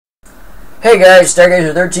Hey guys,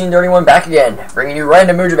 Stargazer1331 back again, bringing you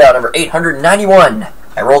random M.U.G.E.N bout number 891.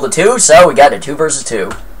 I rolled a 2, so we got a 2 versus 2.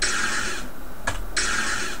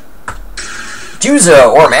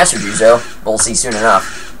 Juzo, or Master Juzo, we'll see soon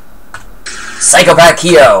enough. Psychopath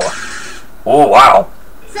Kyo. Oh, wow.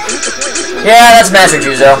 Yeah, that's Master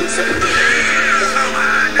Juzo.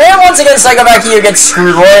 And once again, Psychopath Kyo gets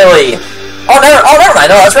screwed royally. Oh, never mind.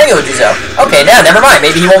 No, that's regular Juzo. Okay, now, never mind.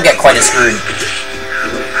 Maybe he won't get quite as screwed.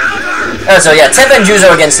 So yeah, Tifa and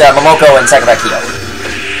Juzo against Momoko and Psychopath Kyo.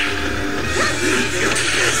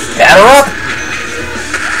 Batter up!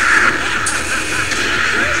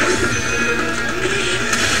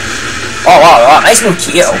 Oh wow, nice move,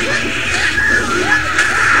 Kyo.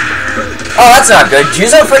 Oh, that's not good.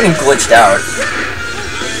 Juzo freaking glitched out.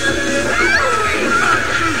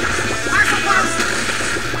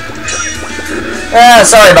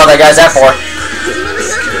 Sorry about that, guys. That 4.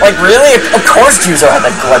 Like, really? Of course Juzo had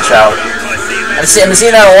that glitch out. I've been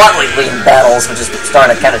seeing that a lot lately in battles, which is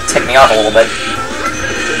starting to kind of tick me off a little bit.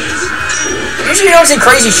 Usually you don't see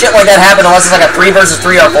crazy shit like that happen unless it's like a 3 versus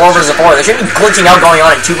 3 or 4 versus 4. There shouldn't be glitching out going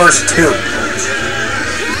on in 2 versus 2.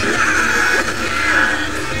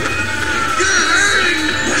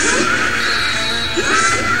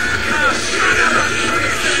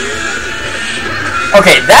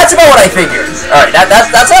 Okay, that's about what I figured. Alright, that's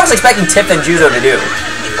what I was expecting Tifa and Juzo to do.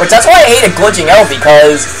 Which, that's why I hated glitching out,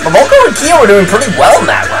 because Momoko and Kyo were doing pretty well in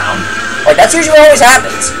that round. Like, that's usually what always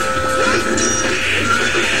happens.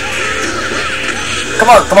 Come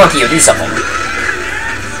on, Kyo, do something.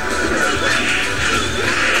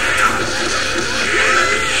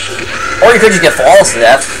 Or you could just get flawless to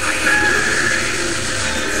death.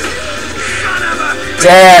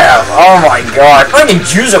 Damn, oh my god. Freaking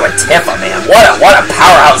Juzo and Tifa, man. What a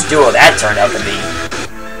powerhouse duo that turned out to be.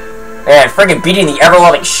 Man, friggin' beating the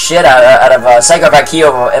ever-loving shit out of Psychopath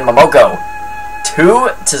Kyo and Momoko.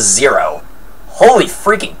 2-0. Holy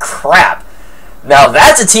freaking crap. Now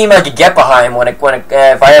that's a team I could get behind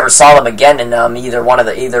if I ever saw them again in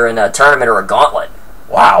either in a tournament or a gauntlet.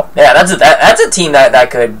 Wow. Yeah, that's a team that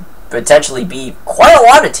could potentially be quite a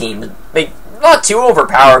lot of teams. Not too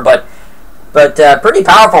overpowered, but pretty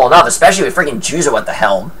powerful enough, especially with freaking Juzo at the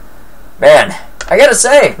helm. Man. I gotta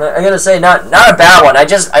say, not a bad one. I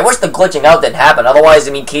wish the glitching out didn't happen. Otherwise,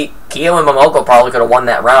 I mean, Kyo and Momoko probably could have won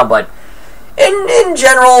that round. But in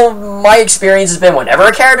general, my experience has been whenever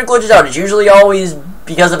a character glitches out, it's usually always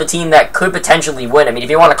because of a team that could potentially win. I mean, if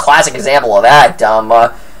you want a classic example of that,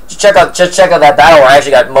 just check out that battle where I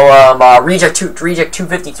actually got Reject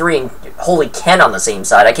 253 and Holy Ken on the same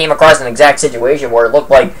side. I came across an exact situation where it looked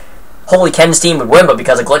like Holy Ken's team would win, but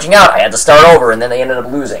because of glitching out, I had to start over, and then they ended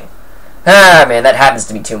up losing. Ah, man, that happens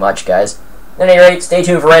to me too much, guys. At any rate, stay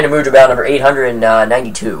tuned for random M.U.G.E.N bout number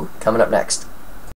 892, coming up next.